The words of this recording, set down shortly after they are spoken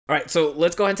All right, so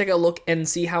let's go ahead and take a look and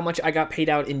see how much I got paid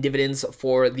out in dividends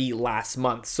for the last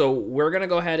month. So we're going to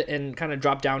go ahead and kind of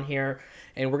drop down here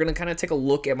and we're going to kind of take a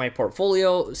look at my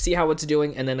portfolio, see how it's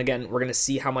doing. And then again, we're going to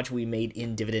see how much we made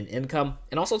in dividend income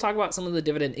and also talk about some of the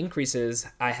dividend increases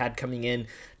I had coming in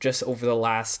just over the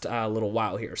last little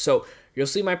while here. So you'll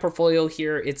see my portfolio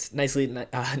here. It's nicely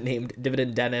named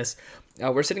Dividend Dennis.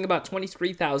 We're sitting about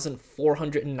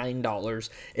 $23,409.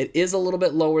 It is a little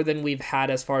bit lower than we've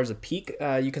had as far as a peak.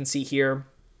 You can see here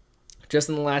just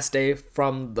in the last day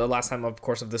from the last time, of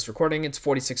course, of this recording, it's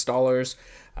 $46.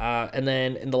 And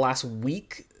then in the last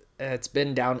week, it's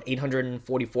been down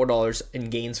 $844 in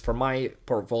gains for my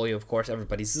portfolio. Of course,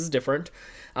 everybody's is different.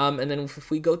 And then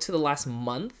if we go to the last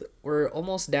month, we're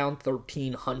almost down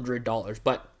 $1,300.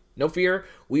 But no fear,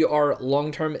 we are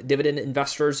long-term dividend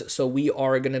investors, so we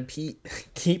are going to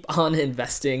keep on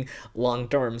investing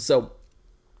long-term. So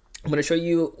I'm going to show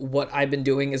you what I've been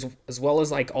doing as well as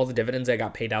like all the dividends I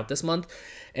got paid out this month.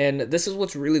 And this is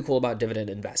what's really cool about dividend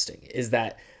investing is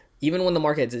that even when the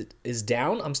market is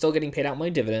down, I'm still getting paid out my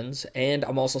dividends, and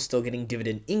I'm also still getting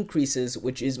dividend increases,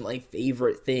 which is my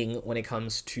favorite thing when it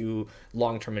comes to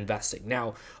long-term investing.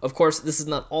 Now, of course, this is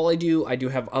not all I do. I do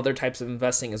have other types of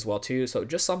investing as well too. So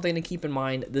just something to keep in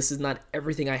mind. This is not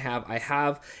everything I have. I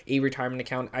have a retirement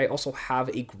account. I also have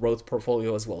a growth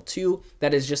portfolio as well too.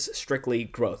 That is just strictly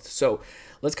growth. So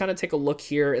let's kind of take a look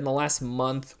here in the last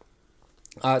month.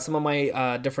 Some of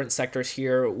my different sectors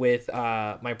here with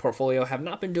my portfolio have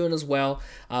not been doing as well.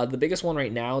 The biggest one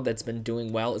right now that's been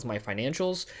doing well is my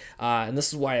financials. And this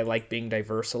is why I like being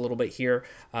diverse a little bit here.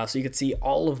 So you can see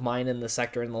all of mine in the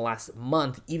sector in the last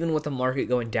month, even with the market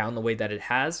going down the way that it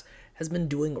has been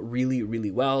doing really,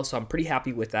 really well. So I'm pretty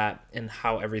happy with that and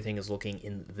how everything is looking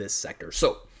in this sector.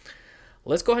 So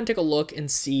let's go ahead and take a look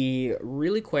and see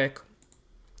really quick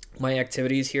my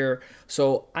activities here.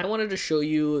 So I wanted to show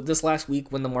you this last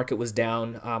week when the market was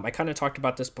down. I kind of talked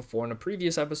about this before in a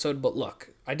previous episode, but look,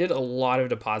 I did a lot of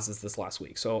deposits this last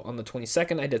week. So on the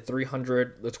 22nd, I did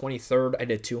 300. The 23rd, I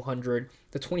did 200.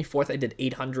 The 24th, I did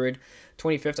 800.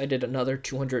 25th, I did another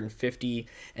 250.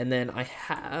 And then I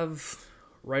have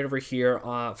right over here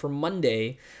for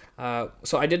Monday.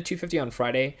 So I did 250 on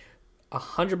Friday.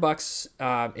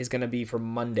 $100 is going to be for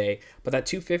Monday, but that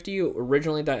 250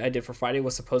 originally that I did for Friday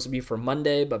was supposed to be for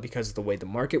Monday, but because of the way the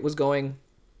market was going,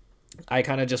 I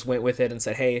kind of just went with it and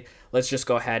said, hey, let's just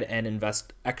go ahead and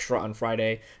invest extra on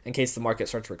Friday in case the market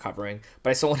starts recovering. But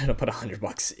I still wanted to put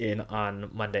 $100 in on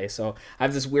Monday. So I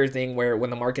have this weird thing where when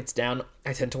the market's down,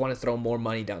 I tend to want to throw more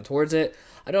money down towards it.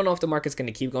 I don't know if the market's going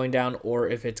to keep going down or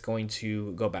if it's going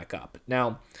to go back up.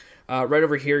 Now, right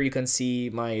over here, you can see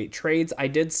my trades. I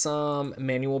did some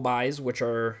manual buys, which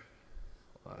are,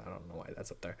 I don't know why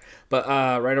that's up there. But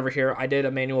right over here, I did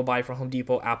a manual buy for Home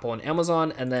Depot, Apple, and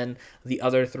Amazon. And then the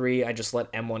other three, I just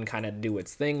let M1 kind of do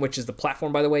its thing, which is the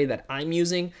platform, by the way, that I'm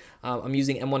using. I'm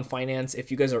using M1 Finance. If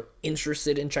you guys are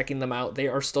interested in checking them out, they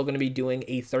are still going to be doing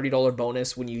a $30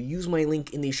 bonus when you use my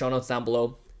link in the show notes down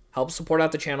below. Help support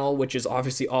out the channel, which is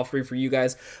obviously all free for you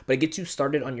guys, but it gets you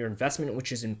started on your investment,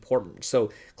 which is important.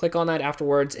 So click on that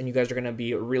afterwards, and you guys are going to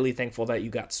be really thankful that you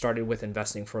got started with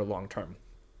investing for a long term.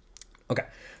 Okay,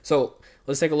 so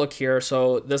let's take a look here.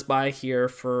 So this buy here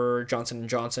for Johnson &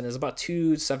 Johnson is about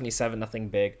 $277, nothing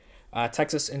big.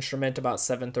 Texas Instrument about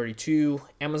 $732,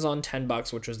 Amazon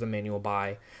 $10, which was the manual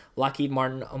buy. Lockheed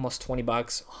Martin almost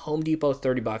 $20, Home Depot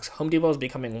 $30. Home Depot is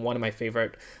becoming one of my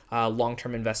favorite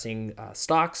long-term investing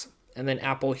stocks. And then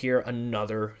Apple here,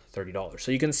 another $30.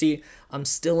 So you can see I'm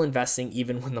still investing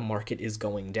even when the market is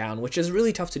going down, which is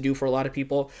really tough to do for a lot of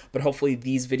people. But hopefully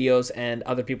these videos and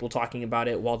other people talking about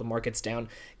it while the market's down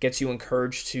gets you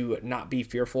encouraged to not be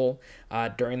fearful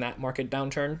during that market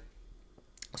downturn.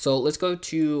 So let's go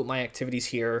to my activities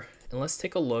here and let's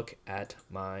take a look at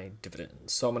my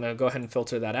dividends. So I'm going to go ahead and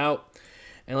filter that out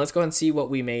and let's go ahead and see what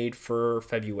we made for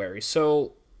February.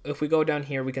 So if we go down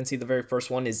here, we can see the very first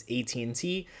one is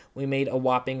AT&T. We made a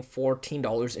whopping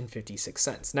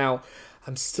 $14.56. Now,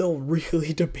 I'm still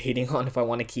really debating on if I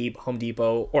want to keep Home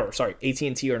Depot or sorry,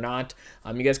 AT&T or not.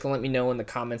 You guys can let me know in the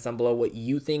comments down below what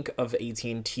you think of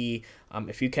AT&T.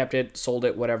 If you kept it, sold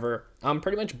it, whatever. I'm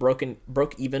pretty much broke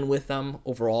even with them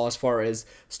overall as far as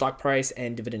stock price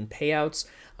and dividend payouts.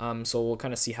 So we'll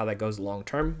kind of see how that goes long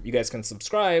term. You guys can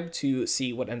subscribe to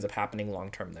see what ends up happening long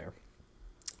term there.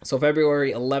 So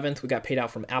February 11th, we got paid out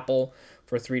from Apple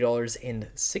for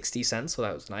 $3.60, so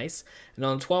that was nice. And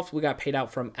on the 12th, we got paid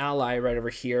out from Ally right over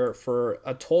here for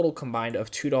a total combined of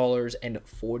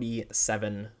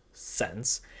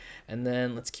 $2.47. And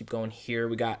then let's keep going here.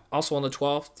 We got also on the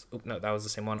 12th. Oh, no, that was the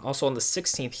same one. Also on the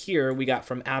 16th here, we got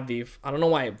from AbbVie. I don't know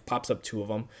why it pops up two of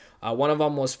them. One of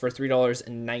them was for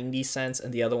 $3.90,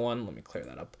 and the other one, let me clear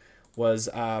that up, was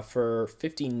for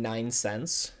 59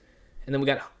 cents. And then we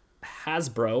got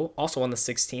Hasbro, also on the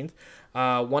 16th.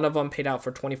 One of them paid out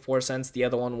for 24 cents. The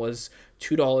other one was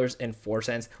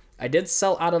 $2.04. I did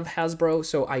sell out of Hasbro,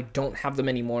 so I don't have them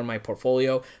anymore in my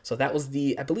portfolio. So that was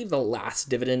I believe the last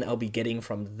dividend I'll be getting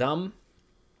from them.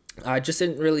 I just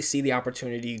didn't really see the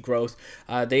opportunity growth.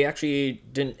 They actually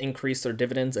didn't increase their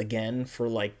dividends again for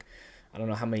like, I don't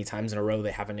know how many times in a row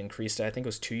they haven't increased it. I think it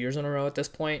was 2 years in a row at this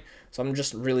point. So I'm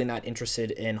just really not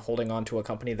interested in holding on to a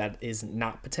company that is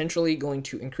not potentially going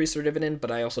to increase their dividend,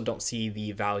 but I also don't see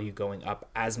the value going up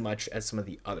as much as some of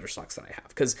the other stocks that I have.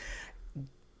 Because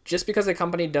just because a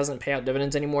company doesn't pay out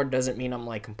dividends anymore doesn't mean I'm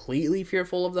like completely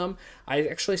fearful of them. I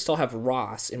actually still have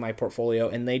Ross in my portfolio,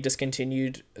 and they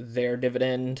discontinued their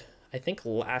dividend, I think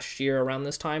last year around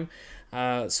this time.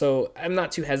 So I'm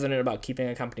not too hesitant about keeping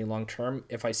a company long term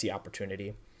if I see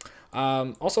opportunity.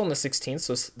 Also on the 16th,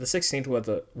 so the 16th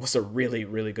was a really,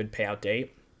 really good payout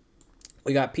date.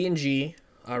 We got P&G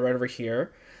right over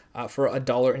here for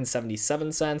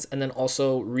 $1.77, and then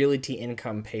also Realty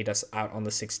Income paid us out on the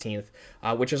 16th,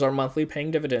 which is our monthly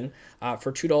paying dividend,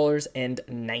 for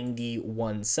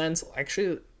 $2.91.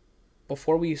 Actually,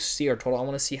 before we see our total, I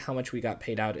want to see how much we got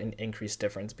paid out in increased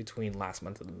difference between last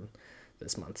month and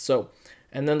this month. So,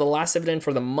 and then the last dividend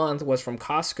for the month was from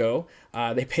Costco.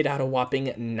 They paid out a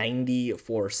whopping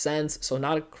 94 cents. So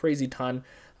not a crazy ton,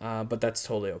 but that's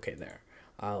totally okay there.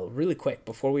 Really quick,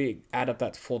 before we add up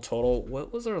that full total,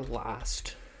 what was our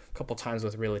last couple times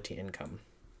with Realty Income?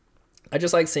 I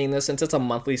just like seeing this since it's a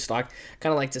monthly stock.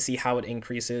 Kind of like to see how it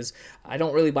increases. I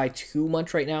don't really buy too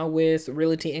much right now with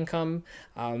Realty Income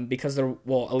because they're,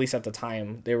 well, at least at the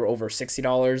time, they were over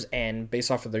 $60, and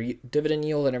based off of their dividend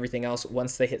yield and everything else,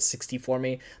 once they hit 60 for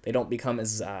me, they don't become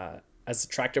as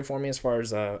attractive for me as far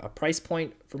as a price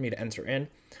point for me to enter in.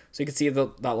 So you can see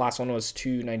that last one was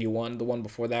 $2.91. The one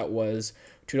before that was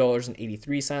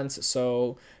 $2.83.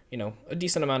 So, you know, a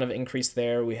decent amount of increase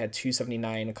there. We had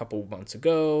 $2.79 a couple months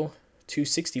ago.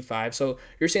 $2.65. So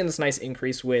you're seeing this nice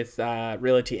increase with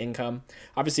Realty Income.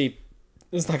 Obviously,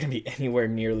 it's not going to be anywhere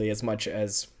nearly as much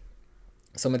as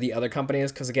some of the other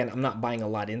companies because, again, I'm not buying a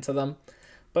lot into them.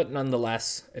 But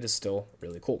nonetheless, it is still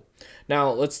really cool.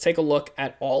 Now, let's take a look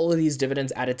at all of these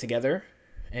dividends added together.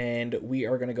 And we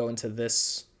are going to go into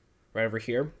this right over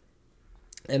here.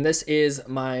 And this is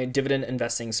my dividend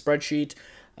investing spreadsheet.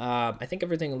 I think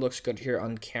everything looks good here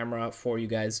on camera for you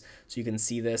guys so you can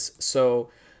see this. So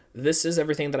this is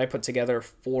everything that I put together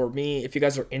for me. If you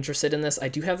guys are interested in this, I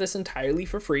do have this entirely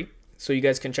for free. So you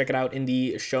guys can check it out in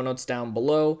the show notes down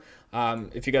below.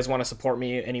 If you guys want to support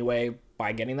me anyway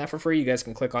by getting that for free, you guys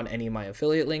can click on any of my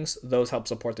affiliate links. Those help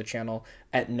support the channel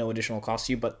at no additional cost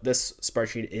to you, but this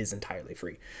spreadsheet is entirely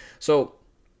free. So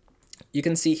you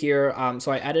can see here,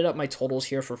 so I added up my totals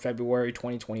here for February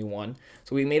 2021.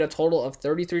 So we made a total of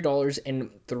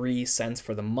 $33.03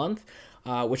 for the month.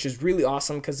 Which is really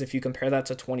awesome because if you compare that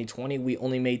to 2020, we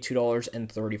only made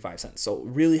 $2.35. So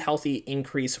really healthy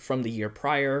increase from the year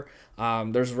prior.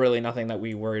 There's really nothing that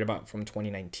we worried about from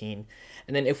 2019.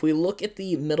 And then if we look at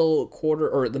the middle quarter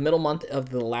or the middle month of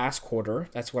the last quarter,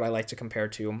 that's what I like to compare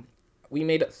to, we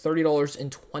made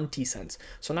 $30.20.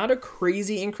 So not a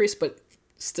crazy increase, but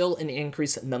still an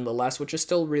increase nonetheless, which is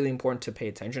still really important to pay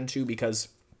attention to because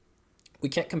we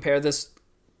can't compare this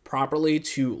properly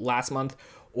to last month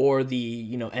or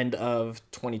the end of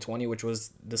 2020, which was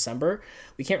December.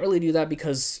 We can't really do that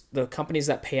because the companies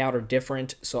that pay out are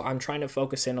different. So I'm trying to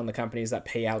focus in on the companies that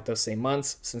pay out those same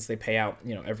months since they pay out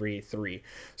every 3.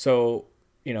 So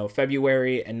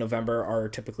February and November are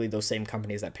typically those same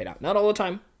companies that paid out. Not all the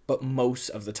time, but most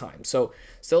of the time. So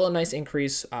still a nice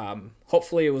increase.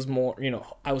 Hopefully it was more,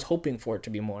 I was hoping for it to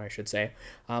be more, I should say.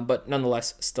 But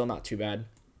nonetheless, still not too bad.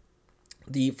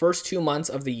 The first 2 months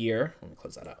of the year, let me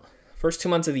close that out. First 2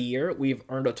 months of the year, we've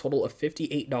earned a total of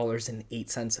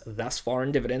 $58.08 thus far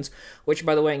in dividends, which,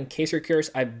 by the way, in case you're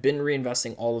curious, I've been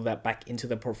reinvesting all of that back into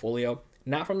the portfolio,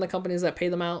 not from the companies that pay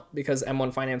them out because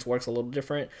M1 Finance works a little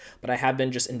different, but I have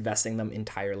been just investing them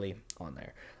entirely on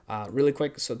there. Really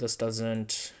quick, so this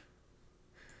doesn't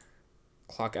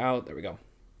clock out. There we go.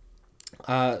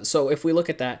 So if we look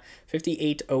at that,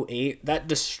 58.08, that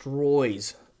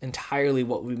destroys entirely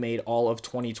what we made all of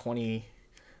 2020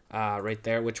 right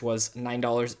there, which was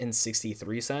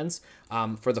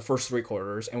 $9.63 for the first 3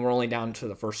 quarters, and we're only down to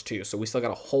the first 2, so we still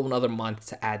got a whole nother month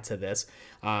to add to this.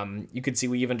 You could see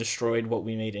we even destroyed what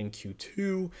we made in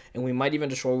Q2, and we might even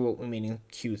destroy what we made in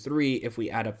Q3 if we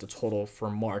add up the total for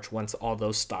March once all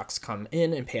those stocks come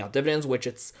in and pay out dividends, which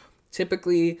it's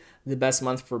typically the best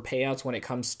month for payouts when it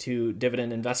comes to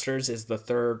dividend investors is the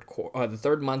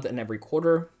third month in every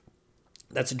quarter.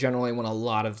 That's generally when a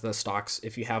lot of the stocks,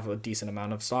 if you have a decent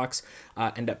amount of stocks,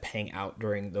 end up paying out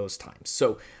during those times.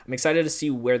 So I'm excited to see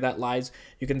where that lies.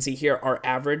 You can see here our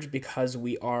average, because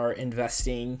we are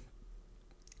investing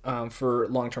for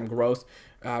long-term growth.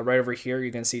 Right over here,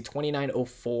 you can see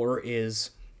 2904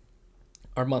 is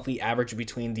our monthly average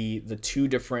between the 2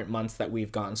 different months that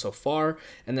we've gotten so far.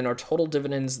 And then our total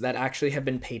dividends that actually have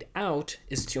been paid out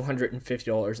is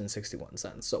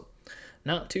 $250.61. So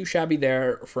not too shabby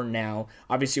there for now.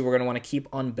 Obviously, we're going to want to keep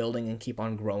on building and keep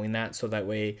on growing that, so that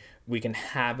way we can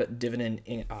have dividend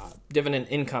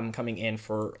income coming in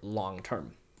for long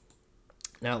term.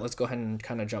 Now let's go ahead and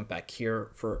kind of jump back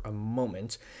here for a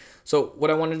moment. So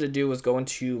what I wanted to do was go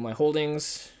into my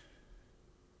holdings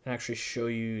and actually show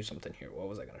you something here. What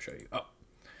was I going to show you? Oh,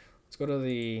 let's go to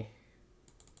the,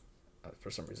 for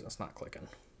some reason it's not clicking.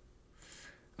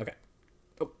 Okay.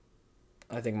 Oh,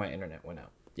 I think my internet went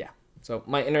out. Yeah. So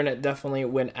my internet definitely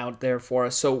went out there for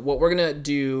us. So what we're going to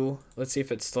do, let's see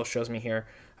if it still shows me here.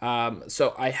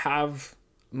 So I have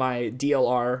my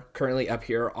DLR currently up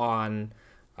here on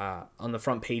the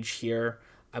front page here.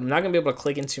 I'm not going to be able to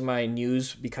click into my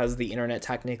news because the internet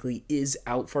technically is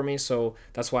out for me. So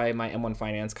that's why my M1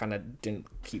 Finance kind of didn't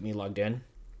keep me logged in.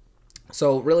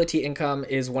 So Realty Income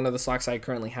is one of the stocks I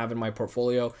currently have in my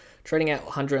portfolio, trading at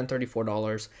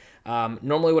 $134.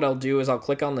 Normally what I'll do is I'll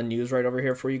click on the news right over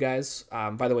here for you guys.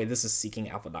 By the way, this is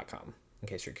seekingalpha.com in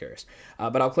case you're curious.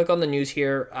 But I'll click on the news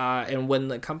here, and when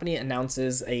the company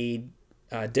announces a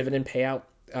dividend payout,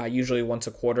 usually once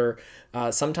a quarter,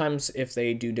 sometimes if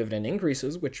they do dividend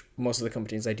increases, which most of the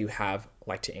companies I do have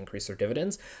like to increase their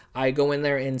dividends, I go in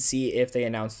there and see if they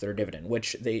announce their dividend,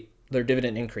 their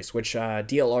dividend increase, which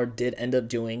DLR did end up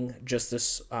doing just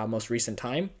this most recent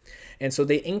time. And so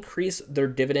they increased their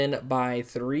dividend by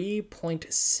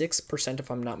 3.6%, if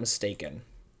I'm not mistaken,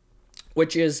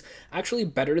 which is actually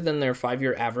better than their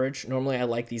 5-year average. Normally I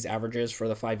like these averages for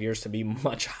the 5 years to be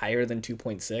much higher than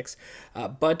 2.6,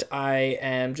 but I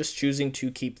am just choosing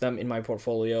to keep them in my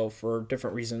portfolio for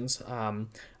different reasons.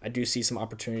 I do see some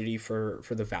opportunity for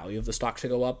the value of the stock to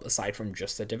go up aside from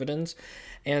just the dividends.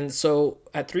 And so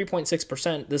at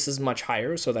 3.6%, this is much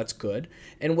higher, so that's good.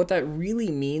 And what that really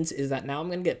means is that now I'm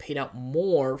going to get paid out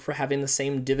more for having the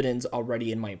same dividends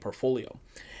already in my portfolio.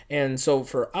 And so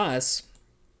for us,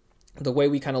 the way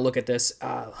we kind of look at this,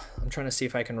 I'm trying to see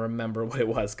if I can remember what it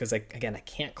was, because again, I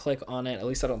can't click on it. At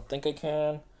least I don't think I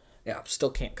can. Yeah, still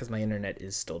can't because my internet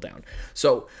is still down.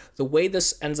 So the way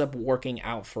this ends up working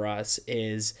out for us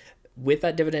is with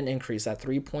that dividend increase, that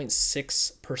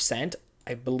 3.6%,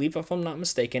 I believe if I'm not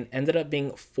mistaken, ended up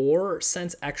being 4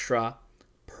 cents extra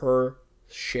per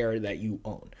share that you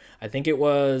own. I think it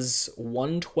was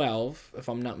 112 if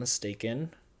I'm not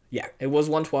mistaken. Yeah, it was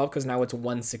 112 because now it's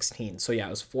 116. So yeah, it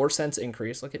was 4 cents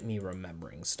increase. Look at me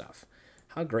remembering stuff.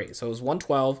 How great. So it was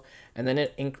 112 and then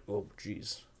oh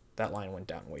geez, that line went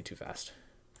down way too fast.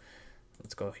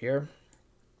 Let's go here.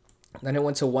 Then it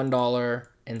went to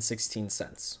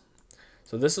 $1.16.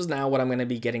 So this is now what I'm going to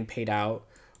be getting paid out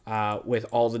with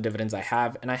all the dividends I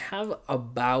have. And I have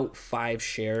about 5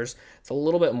 shares. It's a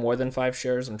little bit more than 5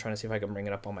 shares. I'm trying to see if I can bring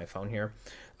it up on my phone here.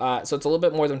 So it's a little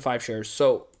bit more than 5 shares.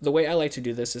 So the way I like to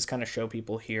do this is kind of show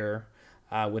people here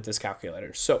with this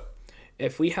calculator. So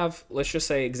if we have, let's just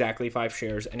say exactly 5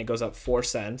 shares and it goes up 4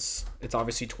 cents, it's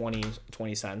obviously 20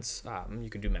 cents. You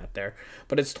can do math there,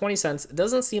 but it's 20 cents. It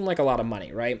doesn't seem like a lot of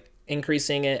money, right?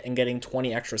 Increasing it and getting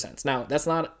 20 extra cents. Now, that's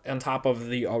not on top of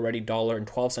the already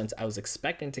 $1.12 I was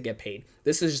expecting to get paid.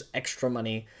 This is just extra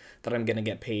money that I'm going to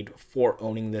get paid for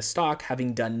owning this stock,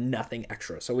 having done nothing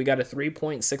extra. So we got a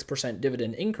 3.6%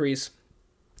 dividend increase,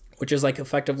 which is like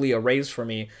effectively a raise for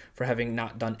me for having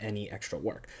not done any extra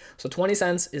work. So 20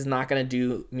 cents is not going to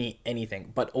do me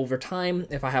anything. But over time,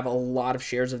 if I have a lot of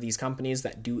shares of these companies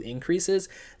that do increases,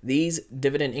 these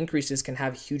dividend increases can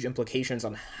have huge implications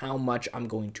on how much I'm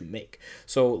going to make.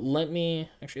 So let me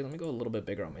go a little bit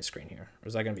bigger on my screen here. Or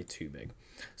is that going to be too big?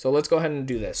 So let's go ahead and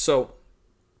do this. So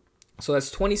that's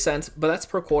 20 cents, but that's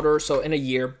per quarter. So in a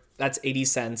year, that's 80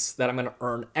 cents that I'm going to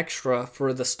earn extra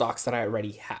for the stocks that I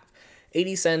already have.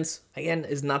 80 cents, again,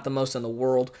 is not the most in the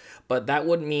world, but that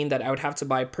would mean that I would have to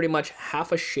buy pretty much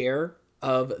half a share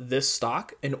of this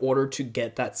stock in order to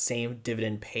get that same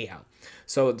dividend payout.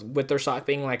 So with their stock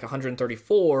being like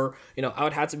 134, I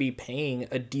would have to be paying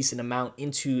a decent amount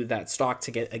into that stock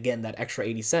to get, again, that extra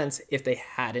 80 cents if they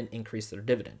hadn't increased their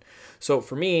dividend. So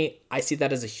for me, I see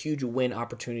that as a huge win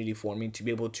opportunity for me to be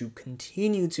able to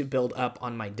continue to build up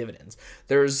on my dividends.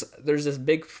 There's this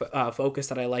big focus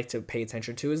that I like to pay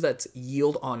attention to, is that's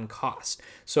yield on cost.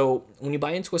 So when you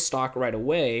buy into a stock right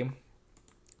away,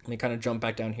 let me kind of jump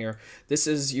back down here. This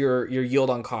is your yield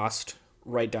on cost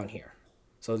right down here.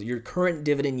 So your current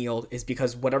dividend yield is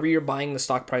because whatever you're buying the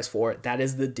stock price for, that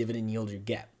is the dividend yield you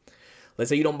get. Let's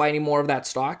say you don't buy any more of that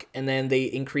stock and then they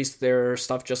increase their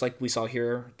stuff just like we saw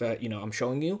here that, I'm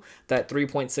showing you, that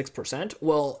 3.6%.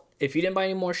 Well, if you didn't buy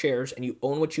any more shares and you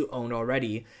own what you own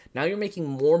already, now you're making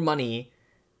more money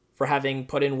for having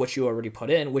put in what you already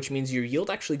put in, which means your yield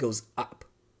actually goes up.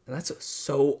 And that's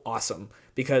so awesome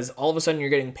because all of a sudden you're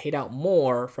getting paid out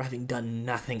more for having done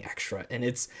nothing extra. And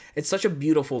it's such a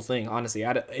beautiful thing, honestly.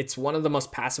 It's one of the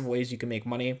most passive ways you can make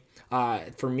money.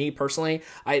 For me personally,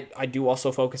 I do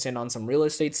also focus in on some real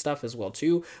estate stuff as well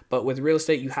too. But with real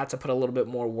estate, you have to put a little bit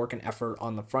more work and effort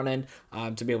on the front end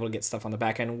to be able to get stuff on the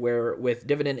back end. Where with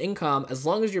dividend income, as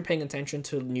long as you're paying attention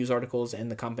to news articles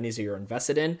and the companies that you're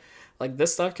invested in, like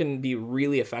this stuff can be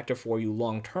really effective for you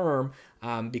long term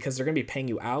because they're going to be paying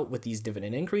you out with these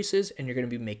dividend increases and you're going to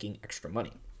be making extra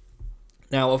money.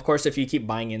 Now, of course, if you keep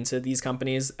buying into these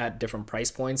companies at different price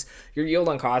points, your yield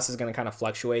on cost is going to kind of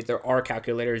fluctuate. There are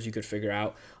calculators you could figure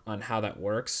out on how that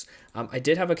works. I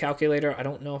did have a calculator. I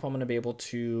don't know if I'm going to be able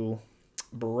to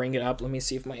bring it up. Let me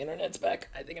see if my internet's back.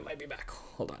 I think it might be back.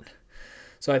 Hold on.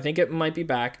 So I think it might be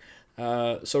back.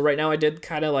 So right now I did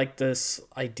kind of like this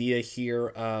idea here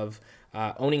of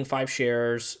owning 5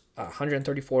 shares,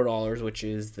 $134, which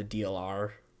is the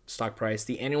DLR stock price,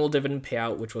 the annual dividend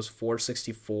payout, which was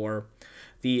 $4.64,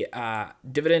 the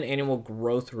dividend annual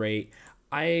growth rate.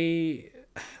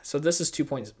 So this is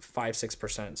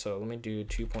 2.56%. So let me do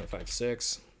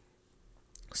 2.56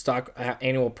 stock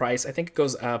annual price. I think it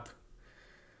goes up.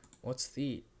 Let's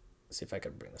see if I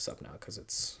could bring this up now because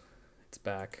it's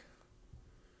back.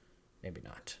 Maybe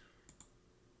not.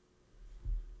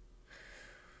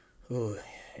 Ooh,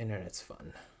 internet's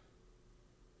fun.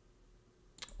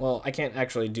 Well, I can't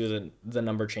actually do the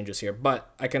number changes here,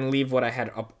 but I can leave what I had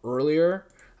up earlier.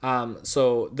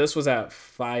 So this was at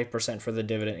 5% for the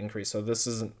dividend increase. So this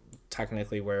isn't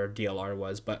technically where DLR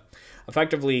was, but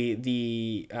effectively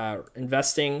the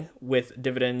investing with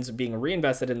dividends being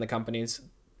reinvested in the companies,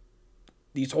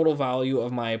 the total value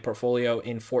of my portfolio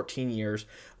in 14 years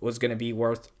was going to be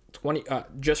worth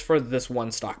just for this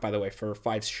one stock, by the way, for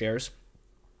 5 shares,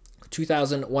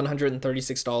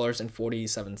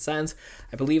 $2,136.47.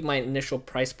 I believe my initial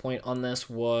price point on this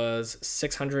was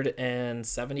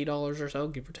 $670 or so,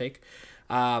 give or take.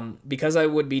 Because I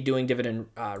would be doing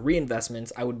dividend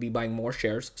reinvestments, I would be buying more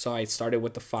shares. So I started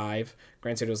with the 5.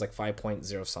 Granted, it was like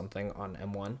 5.0 something on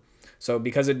M1. So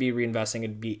because it'd be reinvesting,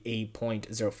 it'd be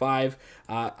 8.05.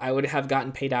 I would have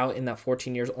gotten paid out in that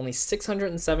 14 years only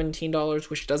 $617,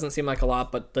 which doesn't seem like a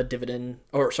lot, but the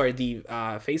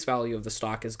the face value of the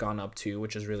stock has gone up too,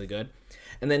 which is really good.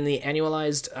 And then the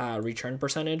annualized return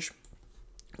percentage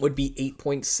would be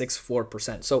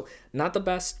 8.64%. So not the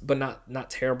best, but not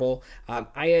terrible.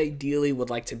 I ideally would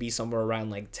like to be somewhere around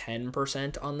like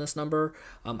 10% on this number.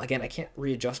 Again, I can't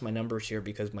readjust my numbers here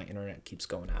because my internet keeps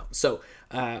going out. So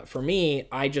for me,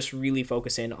 I just really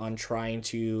focus in on trying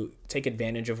to take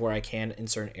advantage of where I can in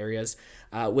certain areas.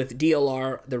 With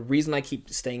DLR, the reason I keep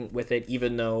staying with it,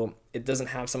 even though it doesn't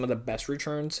have some of the best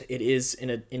returns, it is in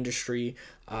an industry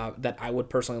that I would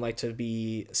personally like to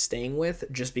be staying with,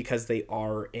 just because they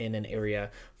are in an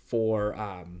area for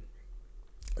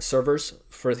servers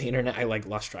for the internet. I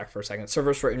lost track for a second.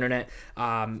 Servers for internet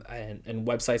and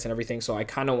websites and everything. So I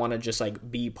kind of want to just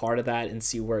be part of that and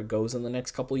see where it goes in the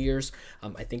next couple of years.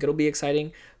 I think it'll be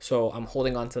exciting. So I'm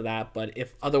holding on to that. But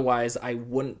if otherwise, I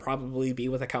wouldn't probably be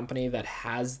with a company that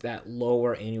has that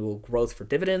lower annual growth for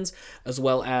dividends, as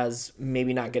well as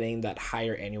maybe not getting that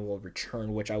higher annual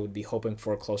return, which I would be hoping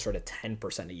for closer to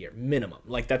 10% a year minimum.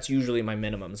 That's usually my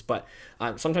minimums. But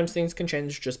sometimes things can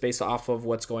change just based off of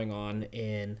what's going on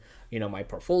in my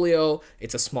portfolio.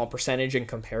 It's a small percentage in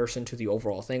comparison to the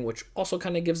overall thing, which also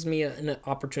kind of gives me an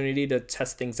opportunity to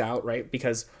test things out, right?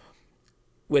 Because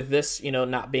with this,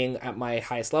 not being at my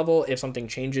highest level, if something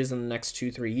changes in the next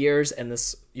 2-3 years and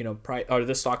this,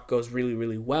 this stock goes really,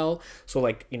 really well. So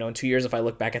in 2 years, if I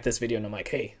look back at this video and I'm like,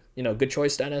 hey, good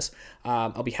choice, Dennis,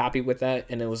 I'll be happy with that.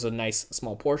 And it was a nice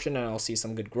small portion and I'll see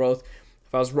some good growth.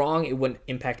 If I was wrong, it wouldn't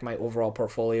impact my overall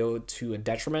portfolio to a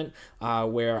detriment,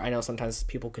 where I know sometimes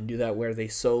people can do that where they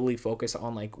solely focus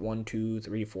on like 1, 2,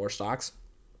 3, 4 stocks.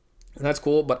 And that's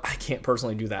cool, but I can't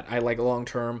personally do that. I like long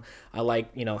term. I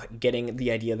like, getting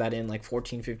the idea that in like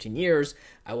 14, 15 years,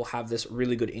 I will have this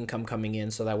really good income coming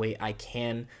in, so that way I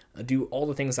can do all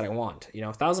the things that I want.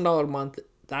 $1,000 a month,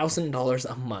 $1,000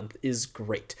 a month is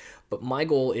great, but my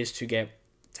goal is to get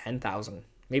 10,000,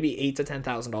 maybe $8,000 to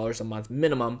 $10,000 a month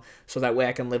minimum, so that way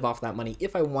I can live off that money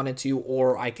if I wanted to,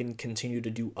 or I can continue to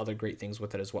do other great things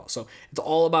with it as well. So it's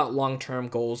all about long-term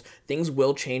goals. Things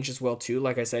will change as well too.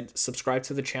 Like I said, subscribe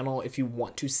to the channel if you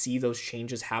want to see those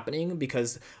changes happening,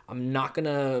 because I'm not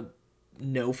gonna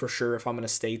know for sure if I'm going to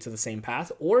stay to the same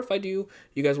path, or if I do,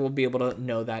 you guys will be able to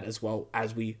know that as well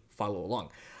as we follow along.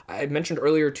 I mentioned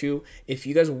earlier too, if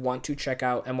you guys want to check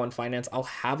out M1 Finance, I'll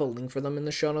have a link for them in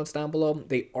the show notes down below.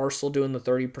 They are still doing the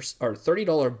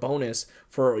 $30 bonus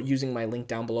for using my link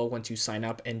down below once you sign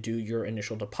up and do your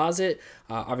initial deposit.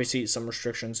 Obviously, some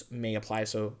restrictions may apply,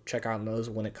 so check out those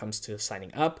when it comes to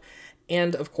signing up.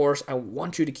 And of course, I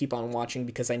want you to keep on watching,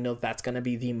 because I know that's going to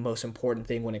be the most important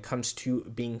thing when it comes to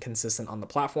being consistent on the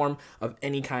platform of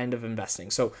any kind of investing.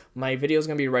 So my video is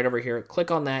going to be right over here. Click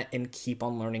on that and keep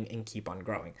on learning and keep on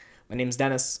growing. My name is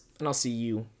Dennis, and I'll see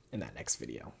you in that next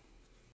video.